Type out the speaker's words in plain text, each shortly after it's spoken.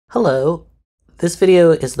Hello, this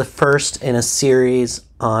video is the first in a series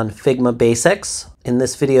on Figma basics. In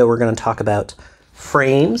this video, we're going to talk about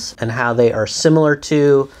frames and how they are similar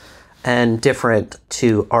to and different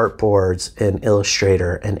to artboards in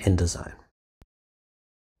Illustrator and InDesign.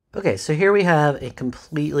 Okay, so here we have a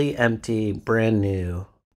completely empty, brand new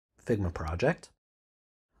Figma project.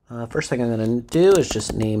 First thing I'm going to do is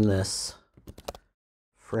just name this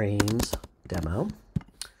Frames Demo.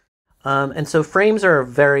 And so frames are a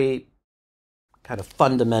very kind of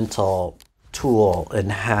fundamental tool in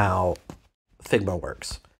how Figma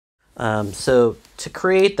works. So to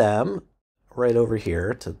create them, right over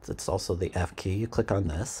here, it's also the F key, you click on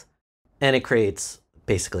this, and it creates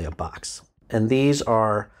basically a box. And these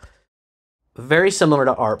are very similar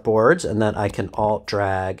to artboards in that I can alt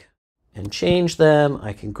drag and change them.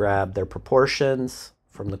 I can grab their proportions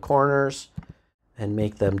from the corners and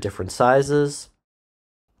make them different sizes.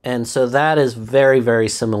 And so that is very, very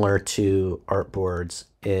similar to artboards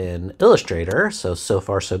in Illustrator. So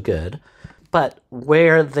far, so good. But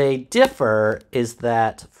where they differ is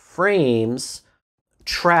that frames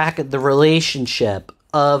track the relationship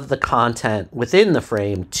of the content within the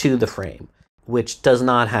frame to the frame, which does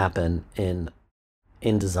not happen in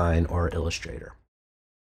InDesign or Illustrator.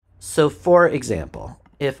 So for example,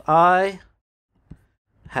 if I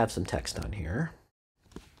have some text on here,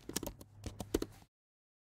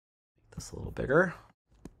 a little bigger.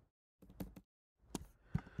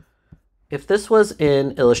 If this was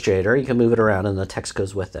in Illustrator, you can move it around and the text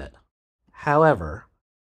goes with it. However,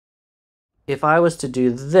 if I was to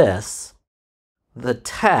do this, the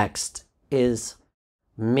text is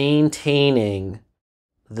maintaining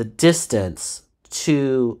the distance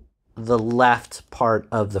to the left part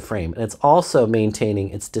of the frame. And it's also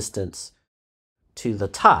maintaining its distance to the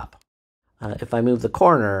top. If I move the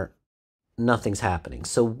corner, nothing's happening.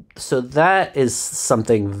 So that is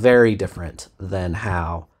something very different than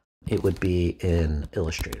how it would be in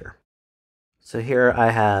Illustrator. So here I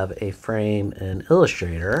have a frame in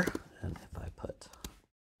Illustrator, and if I put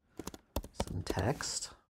some text,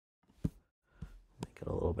 make it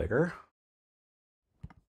a little bigger.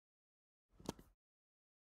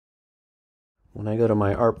 When I go to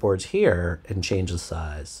my artboards here and change the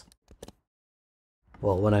size,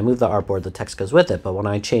 well, when I move the artboard, the text goes with it. But when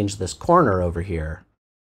I change this corner over here,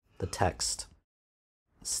 the text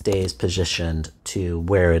stays positioned to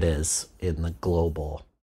where it is in the global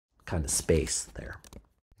kind of space there.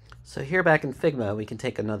 So here back in Figma, we can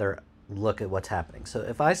take another look at what's happening. So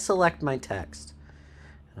if I select my text,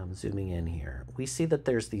 and I'm zooming in here, we see that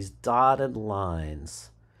there's these dotted lines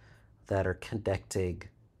that are connecting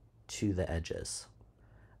to the edges.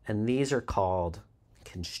 And these are called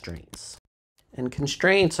constraints. And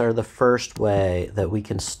constraints are the first way that we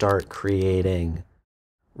can start creating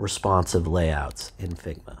responsive layouts in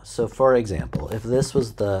Figma. So for example, if this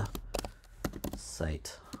was the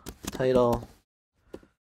site title,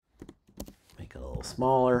 make it a little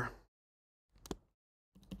smaller,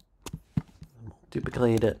 we'll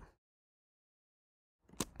duplicate it,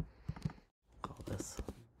 call this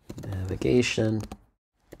navigation.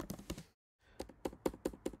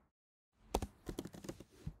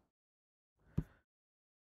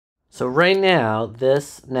 So right now,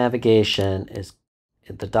 this navigation is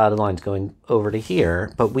the dotted line's going over to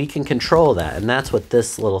here, but we can control that. And that's what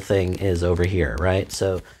this little thing is over here, right?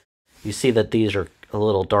 So you see that these are a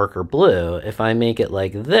little darker blue. If I make it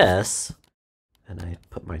like this, and I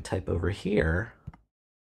put my type over here,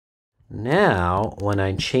 now when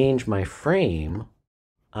I change my frame,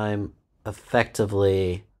 I'm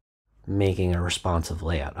effectively making a responsive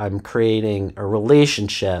layout. I'm creating a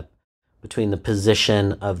relationship between the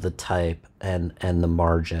position of the type and the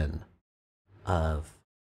margin of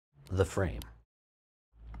the frame.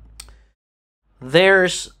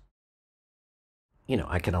 There's,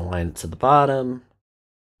 I can align it to the bottom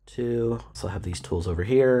too. So I have these tools over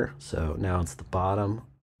here. So now it's the bottom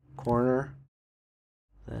corner.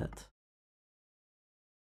 That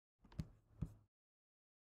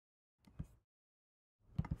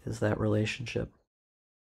is that relationship.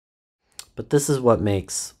 But this is what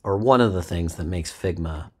makes, or one of the things that makes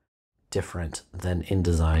Figma different than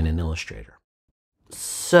InDesign and Illustrator.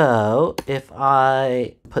 So if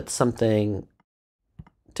I put something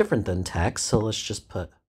different than text, so let's just put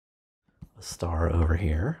a star over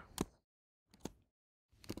here.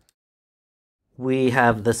 We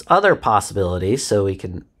have this other possibility, so we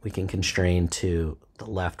can constrain to the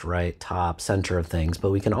left, right, top, center of things, but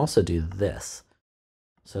we can also do this.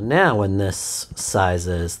 So now when this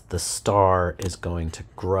sizes, the star is going to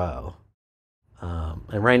grow.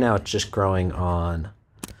 And right now it's just growing on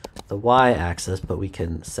the y-axis, but we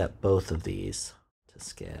can set both of these to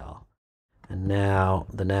scale. And now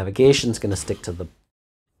the navigation is going to stick to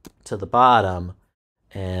the bottom,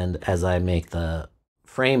 and as I make the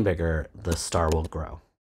frame bigger, the star will grow.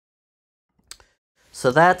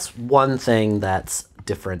 So that's one thing that's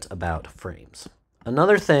different about frames.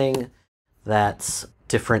 Another thing that's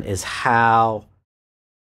different is how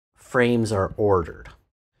frames are ordered.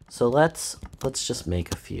 So let's just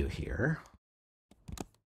make a few here.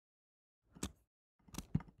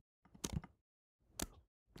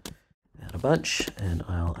 Add a bunch, and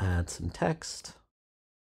I'll add some text.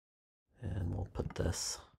 And we'll put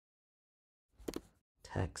this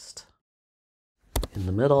text in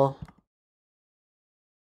the middle.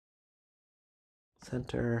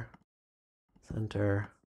 Center, center.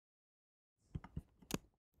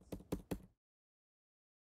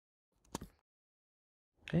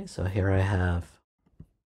 Okay, so here I have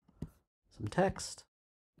some text.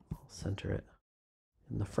 I'll center it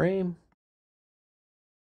in the frame.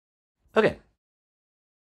 Okay.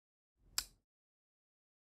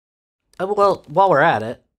 Well, while we're at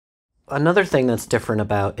it, another thing that's different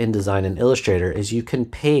about InDesign and Illustrator is you can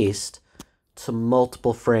paste to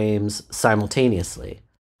multiple frames simultaneously.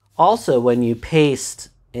 Also, when you paste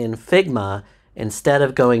in Figma, instead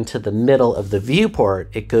of going to the middle of the viewport,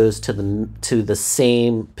 it goes to the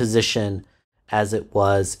same position as it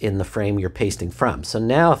was in the frame you're pasting from. So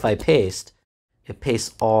now if I paste, it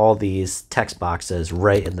pastes all these text boxes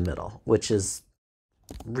right in the middle, which is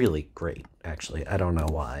really great, actually. I don't know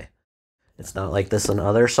why. It's not like this in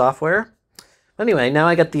other software. Anyway, now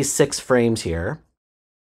I got these 6 frames here.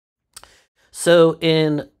 So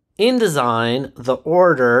in InDesign, the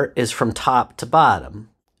order is from top to bottom.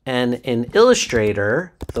 And in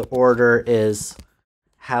Illustrator, the order is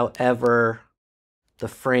however the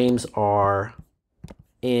frames are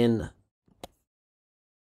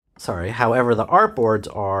however the artboards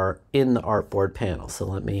are in the artboard panel. So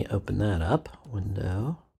let me open that up,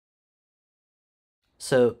 window.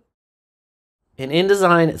 So in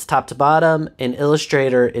InDesign, it's top to bottom. In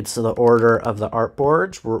Illustrator, it's the order of the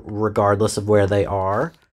artboards, regardless of where they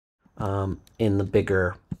are in the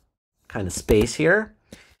bigger kind of space here.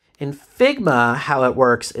 In Figma, how it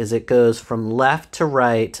works is it goes from left to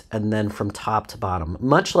right and then from top to bottom,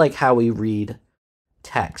 much like how we read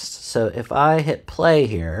text. So if I hit play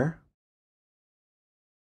here,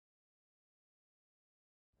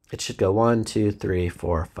 it should go 1, 2, 3,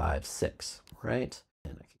 4, 5, 6, right?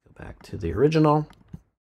 And I can go back to the original.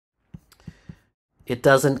 It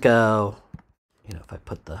doesn't go, if I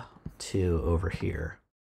put the 2 over here,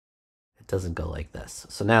 it doesn't go like this.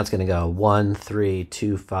 So now it's going to go 1, 3,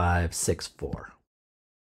 2, 5, 6, 4.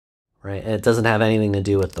 Right? And it doesn't have anything to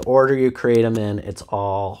do with the order you create them in. It's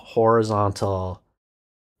all horizontal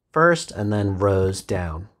first and then rows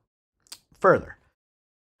down further.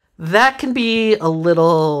 That can be a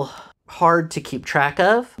little hard to keep track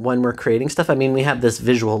of when we're creating stuff. I mean, we have this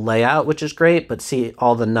visual layout, which is great, but see,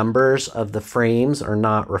 all the numbers of the frames are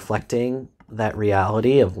not reflecting that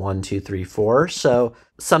reality of 1, 2, 3, 4. So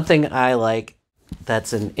something I like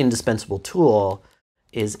that's an indispensable tool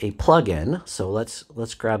is a plugin. So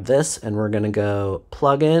let's grab this, and we're going to go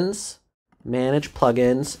plugins, manage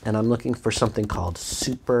plugins, and I'm looking for something called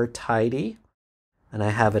Super Tidy, and I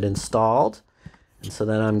have it installed. And so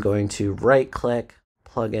then I'm going to right click,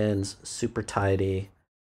 plugins, Super Tidy,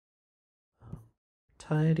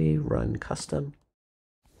 run custom.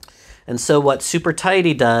 And so what Super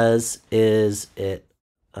Tidy does is it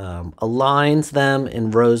aligns them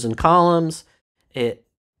in rows and columns. It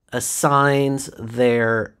assigns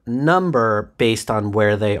their number based on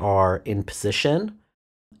where they are in position.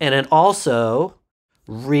 And it also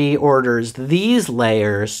reorders these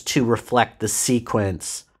layers to reflect the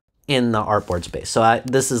sequence in the artboard space. So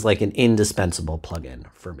this is like an indispensable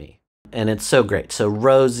plugin for me. And it's so great. So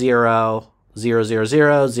row 0, 0, 0,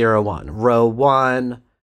 0, 0, 1. Row 1,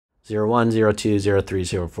 0, 1, 0, 2, 0, 3,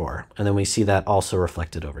 0, 4. And then we see that also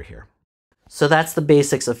reflected over here. So that's the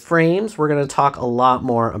basics of frames. We're going to talk a lot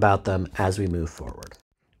more about them as we move forward.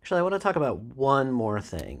 Actually, I want to talk about one more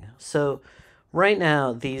thing. So right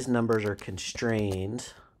now, these numbers are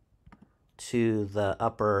constrained to the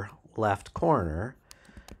upper left corner.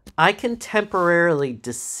 I can temporarily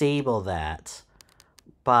disable that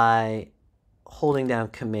by holding down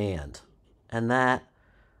Command, and that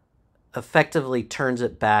effectively turns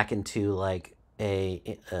it back into like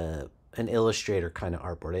an Illustrator kind of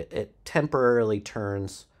artboard. It temporarily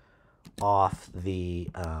turns off the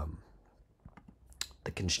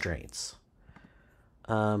constraints.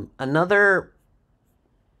 Another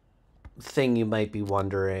thing you might be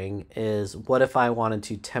wondering is, what if I wanted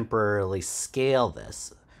to temporarily scale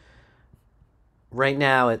this? Right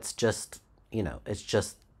now it's just you know, it's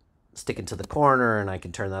just sticking to the corner, and I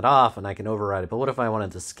can turn that off and I can override it. But what if I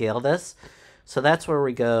wanted to scale this? So that's where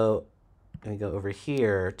we go. We go over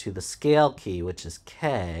here to the scale key, which is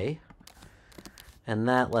K, and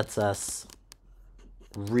that lets us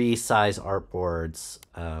resize artboards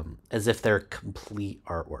as if they're complete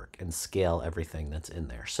artwork and scale everything that's in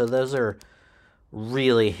there. So those are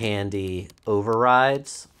really handy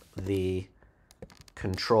overrides. The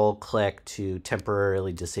control click to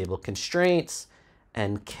temporarily disable constraints,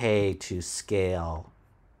 and K to scale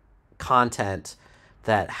content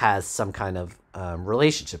that has some kind of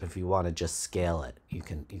relationship. If you want to just scale it, you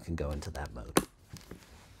can go into that mode.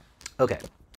 Okay.